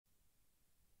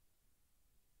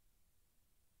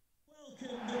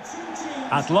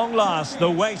At long last, the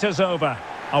wait is over.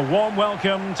 A warm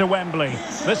welcome to Wembley.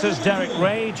 This is Derek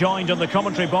Ray, joined in the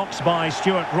commentary box by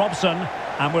Stuart Robson,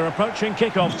 and we're approaching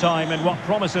kick-off time in what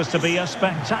promises to be a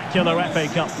spectacular FA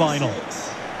Cup final.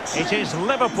 It is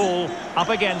Liverpool up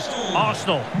against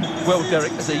Arsenal. Well,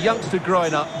 Derek, as a youngster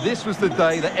growing up, this was the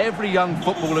day that every young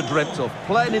footballer dreamt of.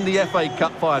 Playing in the FA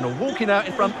Cup final, walking out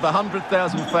in front of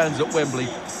 100,000 fans at Wembley,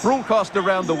 broadcast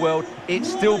around the world, it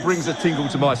still brings a tingle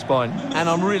to my spine. And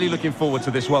I'm really looking forward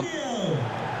to this one.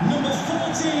 Number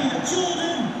 14,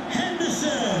 Jordan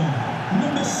Henderson.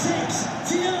 Number 6,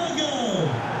 Thiago.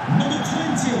 Number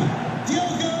 20,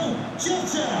 Diogo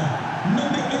Jota.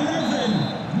 Number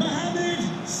 11,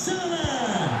 Mohamed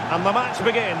Salah. And the match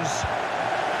begins.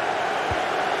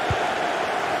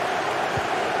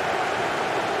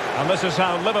 And this is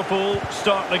how Liverpool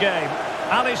start the game.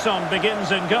 Alisson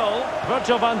begins in goal.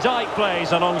 Virgil van Dijk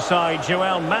plays alongside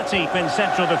Joel Matip in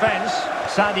central defence.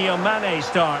 Sadio Mane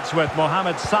starts with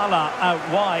Mohamed Salah out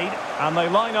wide. And they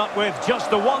line up with just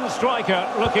the one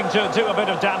striker looking to do a bit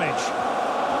of damage.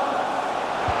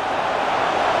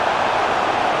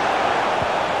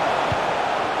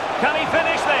 Can he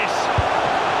finish this?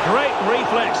 Great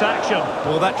reflex action.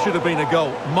 Well, that should have been a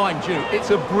goal. Mind you, it's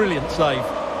a brilliant save.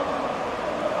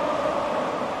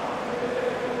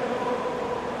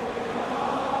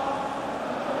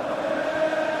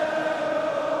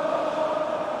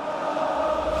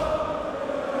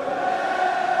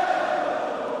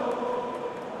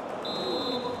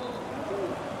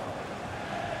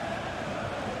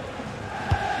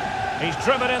 He's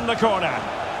driven in the corner.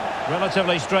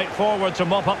 Relatively straightforward to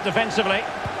mop up defensively.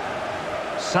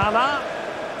 Salah.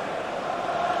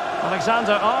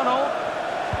 Alexander-Arnold.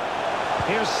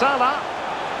 Here's Salah.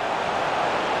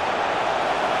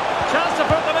 Chance to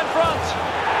put them in front.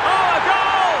 Oh, a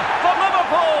goal for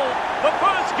Liverpool! The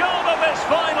first goal of this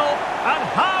final. And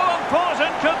how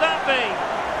important could that be?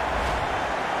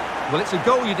 Well, it's a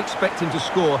goal you'd expect him to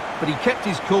score, but he kept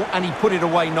his cool and he put it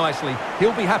away nicely.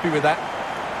 He'll be happy with that.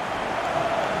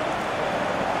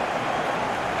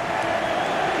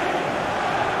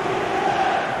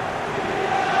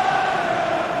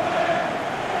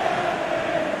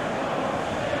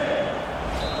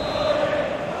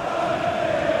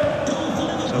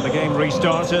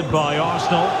 Restarted by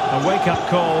Arsenal. A wake-up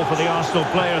call for the Arsenal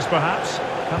players, perhaps.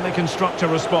 Can they construct a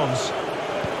response?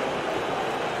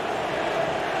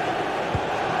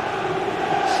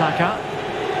 Saka.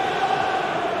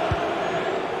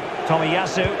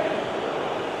 Tomiyasu.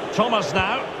 Thomas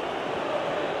now.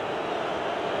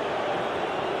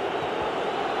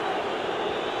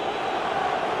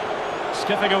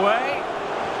 Skipping away.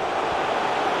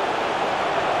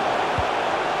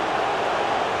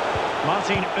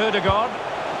 Martin Ødegaard.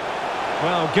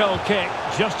 Well, goal kick,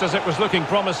 just as it was looking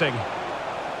promising.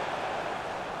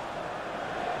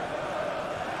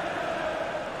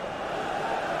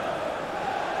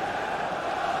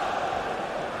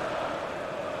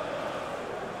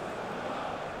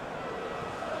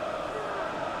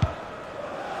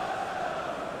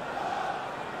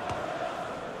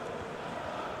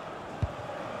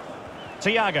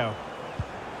 Thiago.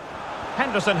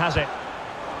 Henderson has it.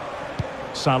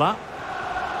 Salah.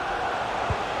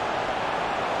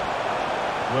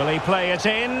 Will he play it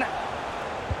in?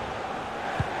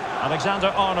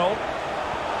 Alexander-Arnold.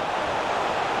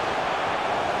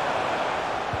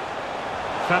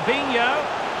 Fabinho.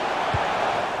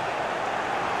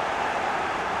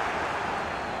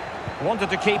 Wanted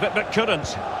to keep it but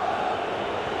couldn't.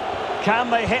 Can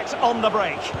they hit on the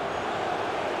break?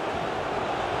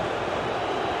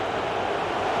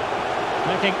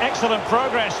 Making excellent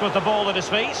progress with the ball at his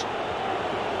feet.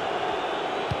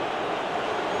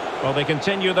 Well, they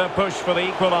continue their push for the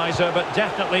equaliser, but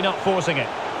definitely not forcing it.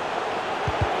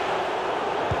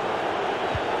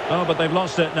 Oh, but they've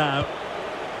lost it now.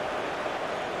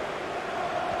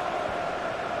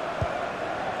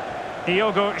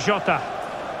 Diogo Jota.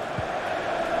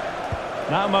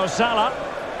 Now Mo Salah.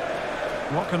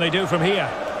 What can they do from here?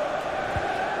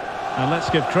 And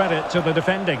let's give credit to the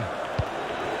defending.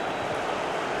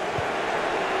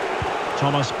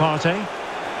 Thomas Partey.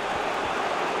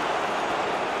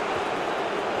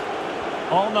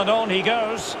 On and on he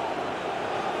goes.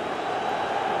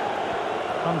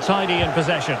 Untidy in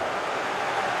possession.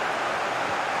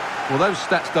 Well, those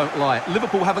stats don't lie.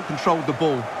 Liverpool haven't controlled the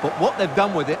ball, but what they've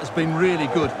done with it has been really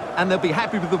good. And they'll be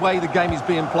happy with the way the game is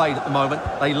being played at the moment.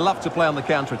 They love to play on the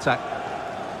counter-attack.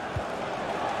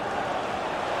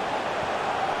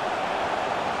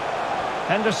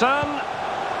 Henderson.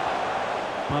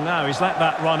 Well, now he's let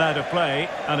that run out of play,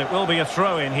 and it will be a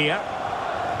throw-in here.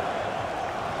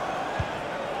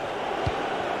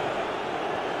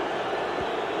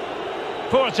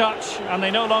 Poor touch, and they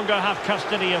no longer have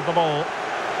custody of the ball.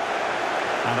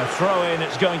 And a throw-in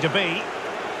it's going to be.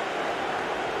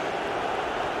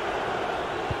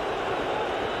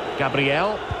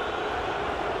 Gabriel.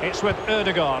 It's with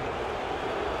Elgato.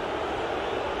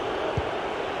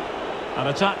 An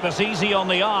attack that's easy on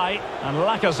the eye, and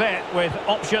Lacazette with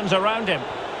options around him.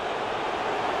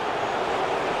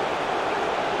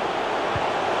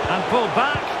 And pulled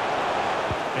back.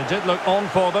 It did look on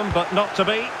for them, but not to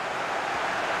be.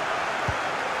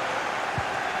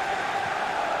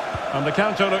 And the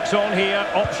counter looks on here,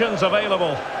 options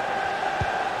available.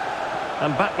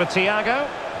 And back with Thiago.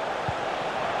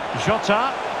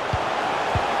 Jota.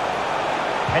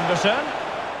 Henderson.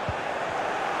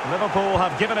 Liverpool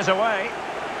have given us away.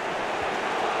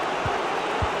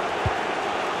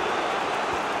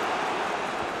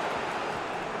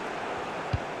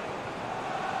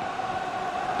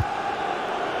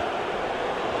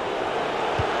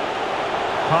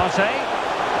 Partey.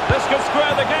 This could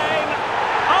square the game.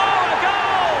 Oh, a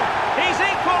goal! He's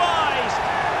equalised.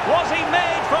 Was he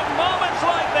made from moments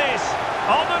like this?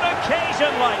 On an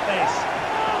occasion like this?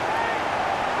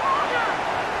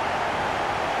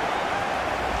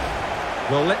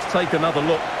 Well, let's take another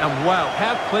look. And wow,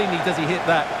 how cleanly does he hit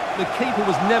that? The keeper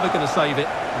was never going to save it.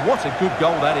 What a good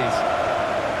goal that is.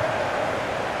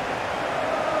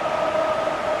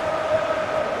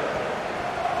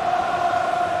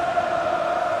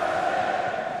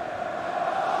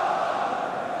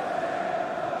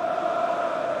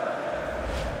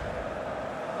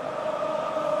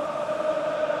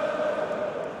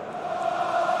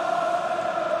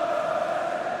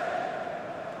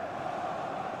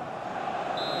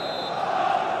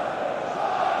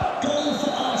 Goal for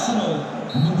Arsenal,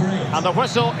 number 8. And the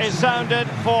whistle is sounded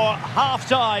for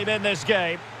half-time in this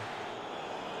game.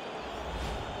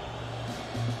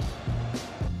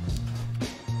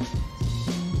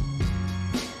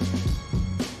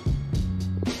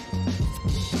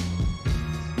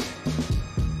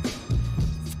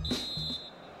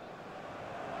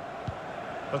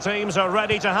 The teams are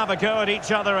ready to have a go at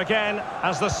each other again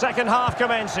as the second half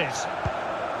commences.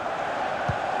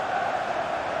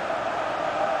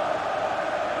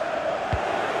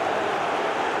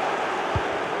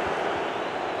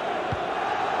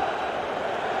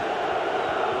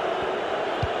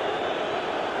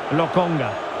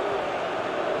 Lokonga.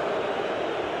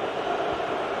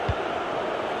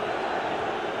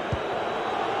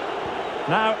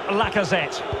 Now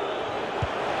Lacazette.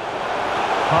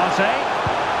 Partey.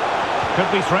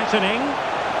 Could be threatening.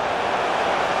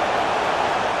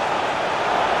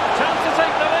 Chance to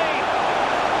take the lead.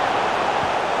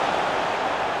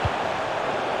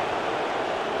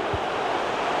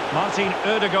 Martin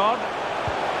Ødegaard.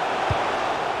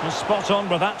 Was spot on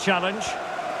with that challenge.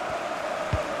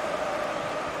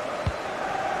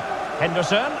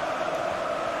 Henderson.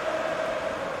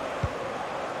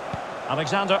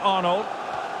 Alexander-Arnold.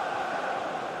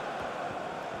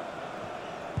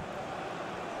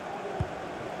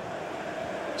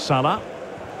 Salah.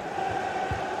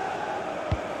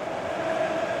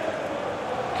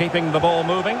 Keeping the ball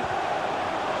moving.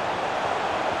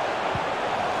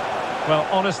 Well,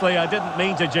 honestly, I didn't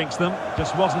mean to jinx them.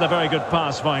 Just wasn't a very good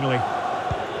pass, finally.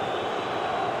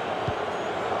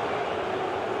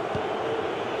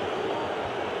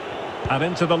 And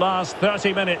into the last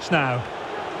 30 minutes now.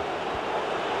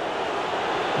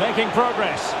 Making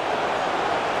progress.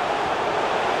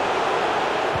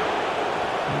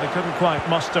 And they couldn't quite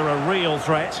muster a real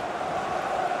threat.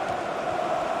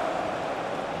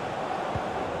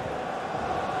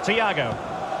 Thiago.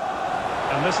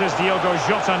 And this is Diogo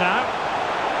Jota now.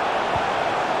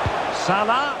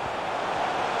 Salah.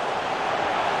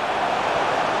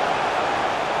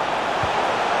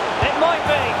 It might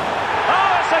be.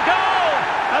 Oh, it's a goal!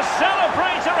 A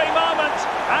celebratory moment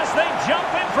as they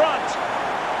jump in front.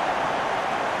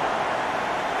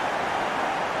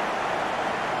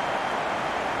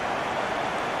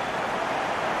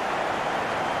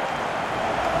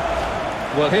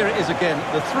 Well, here it is again.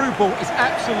 The through ball is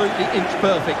absolutely inch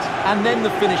perfect. And then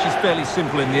the finish is fairly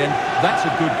simple in the end. That's a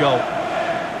good goal.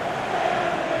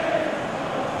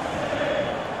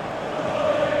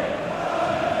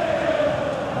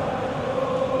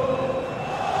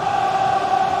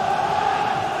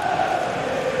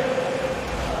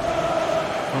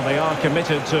 Well, they are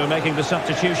committed to making the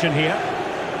substitution here.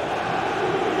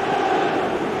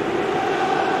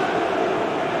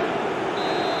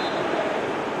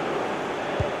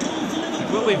 It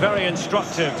will be very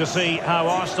instructive to see how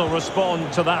Arsenal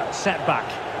respond to that setback.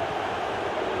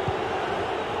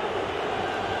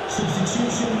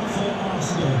 Substitution for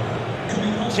Arsenal.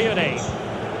 Coming off Tierney.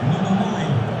 number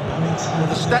 9, Well,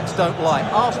 the stats don't lie.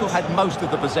 Arsenal had most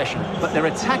of the possession, but their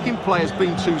attacking players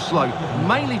been too slow,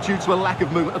 mainly due to a lack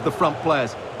of movement of the front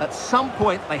players. At some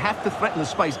point, they have to threaten the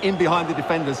space in behind the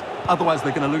defenders, otherwise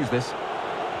they're going to lose this.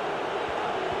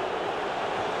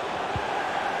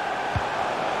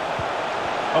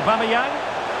 Aubameyang.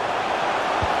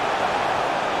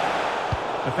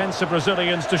 Defensive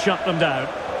Brazilians to shut them down.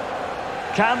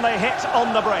 Can they hit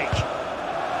on the break?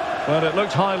 Well, it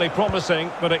looked highly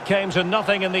promising, but it came to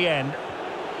nothing in the end.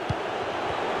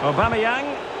 Aubameyang.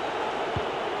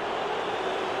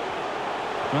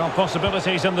 Well,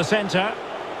 possibilities in the centre.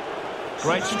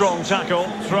 Great strong tackle.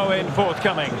 Throw in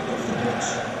forthcoming.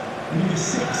 Number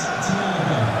 6,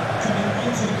 Thiago. Coming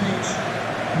onto the pitch.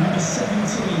 Number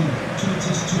 17,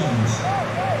 Curtis Jones.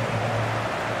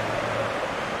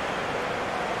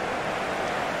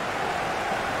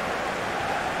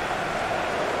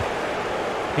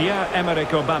 Pierre-Emerick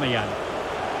Aubameyang.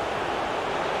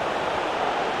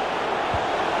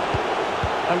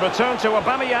 And return to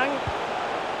Aubameyang.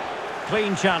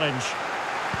 Clean challenge.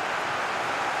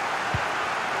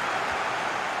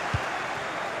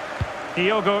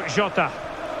 Diogo Jota.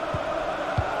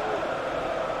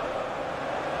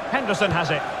 Henderson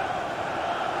has it.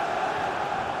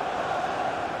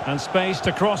 And space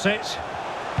to cross it.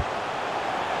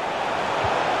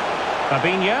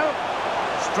 Fabinho.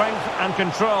 Strength and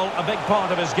control, a big part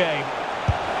of his game.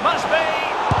 Must be!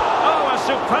 Oh, a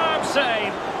superb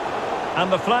save!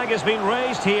 And the flag has been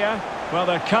raised here. Well,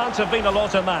 there can't have been a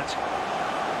lot in that.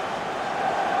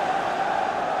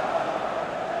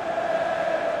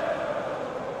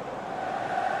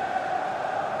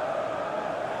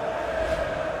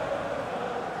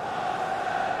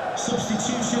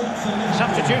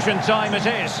 Substitution time it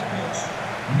is.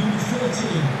 Number 14,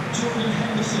 Jordan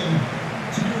Henderson,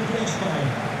 to be replaced by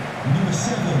number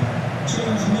 7,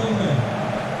 James Milner.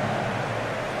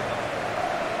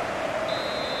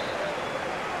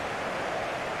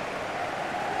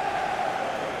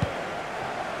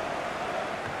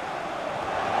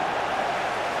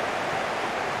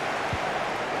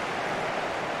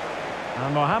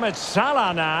 And Mohamed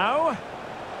Salah now.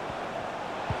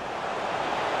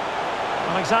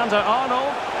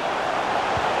 Alexander-Arnold.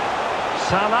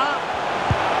 Salah.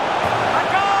 A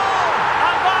goal!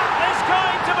 And that is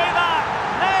going to be that.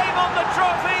 Name on the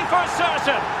trophy for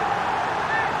certain.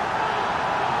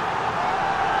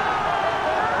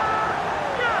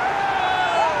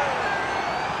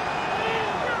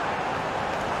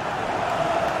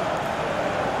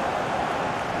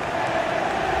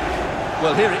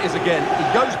 Well, here it is again.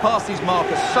 He goes past his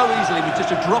marker so easily with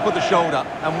just a drop of the shoulder.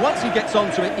 And once he gets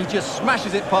onto it, he just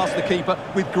smashes it past the keeper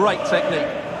with great technique.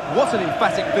 What an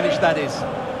emphatic finish that is.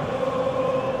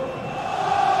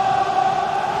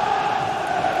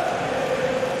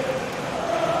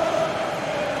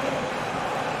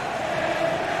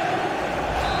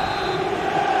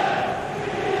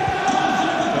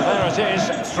 So there it is,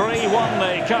 3-1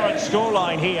 the current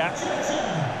scoreline here.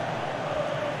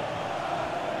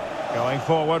 Going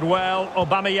forward well,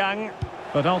 Aubameyang,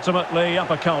 but ultimately up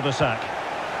a cul-de-sac.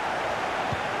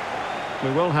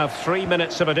 We will have 3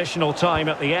 minutes of additional time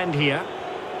at the end here.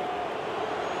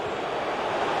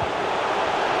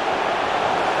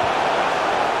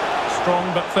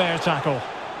 Strong but fair tackle.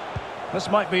 This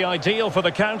might be ideal for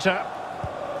the counter.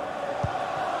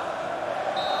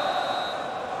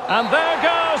 And there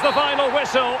goes the final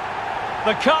whistle.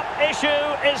 The cup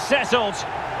issue is settled.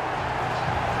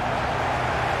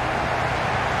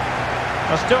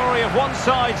 A story of one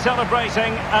side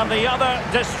celebrating and the other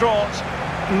distraught.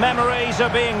 Memories are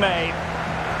being made.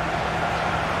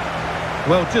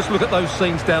 Well, just look at those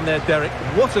scenes down there, Derek.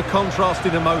 What a contrast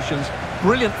in emotions.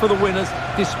 Brilliant for the winners,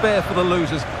 despair for the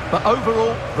losers. But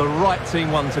overall, the right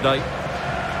team won today.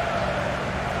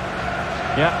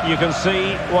 Yeah, you can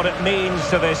see what it means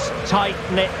to this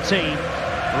tight-knit team.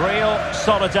 Real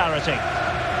solidarity.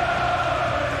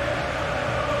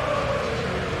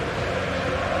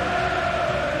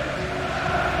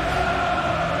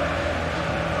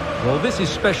 Well, this is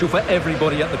special for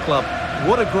everybody at the club.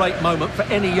 What a great moment for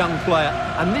any young player.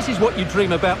 And this is what you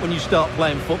dream about when you start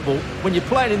playing football. When you're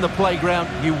playing in the playground,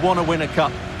 you want to win a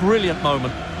cup. Brilliant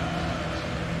moment.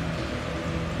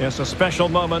 Yes, a special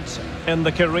moment in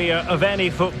the career of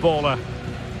any footballer.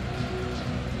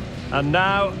 And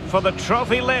now for the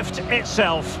trophy lift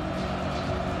itself.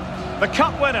 The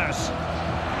cup winners.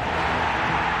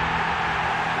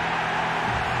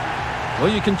 Well,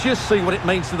 you can just see what it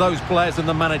means to those players and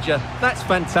the manager. That's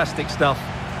fantastic stuff.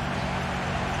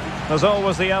 There's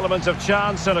always the element of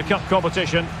chance in a cup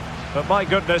competition. But my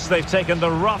goodness, they've taken the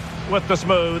rough with the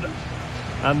smooth.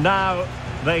 And now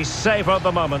they savour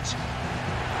the moment.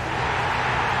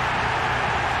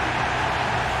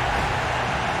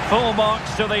 Full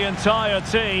marks to the entire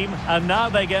team, and now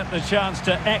they get the chance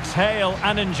to exhale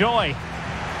and enjoy.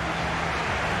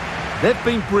 They've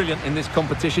been brilliant in this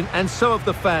competition, and so have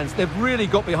the fans. They've really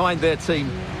got behind their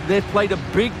team. They've played a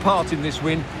big part in this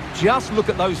win. Just look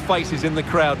at those faces in the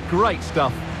crowd. Great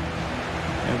stuff.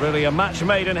 And really a match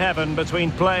made in heaven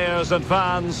between players and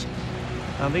fans.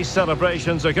 And these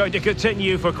celebrations are going to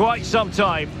continue for quite some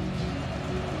time.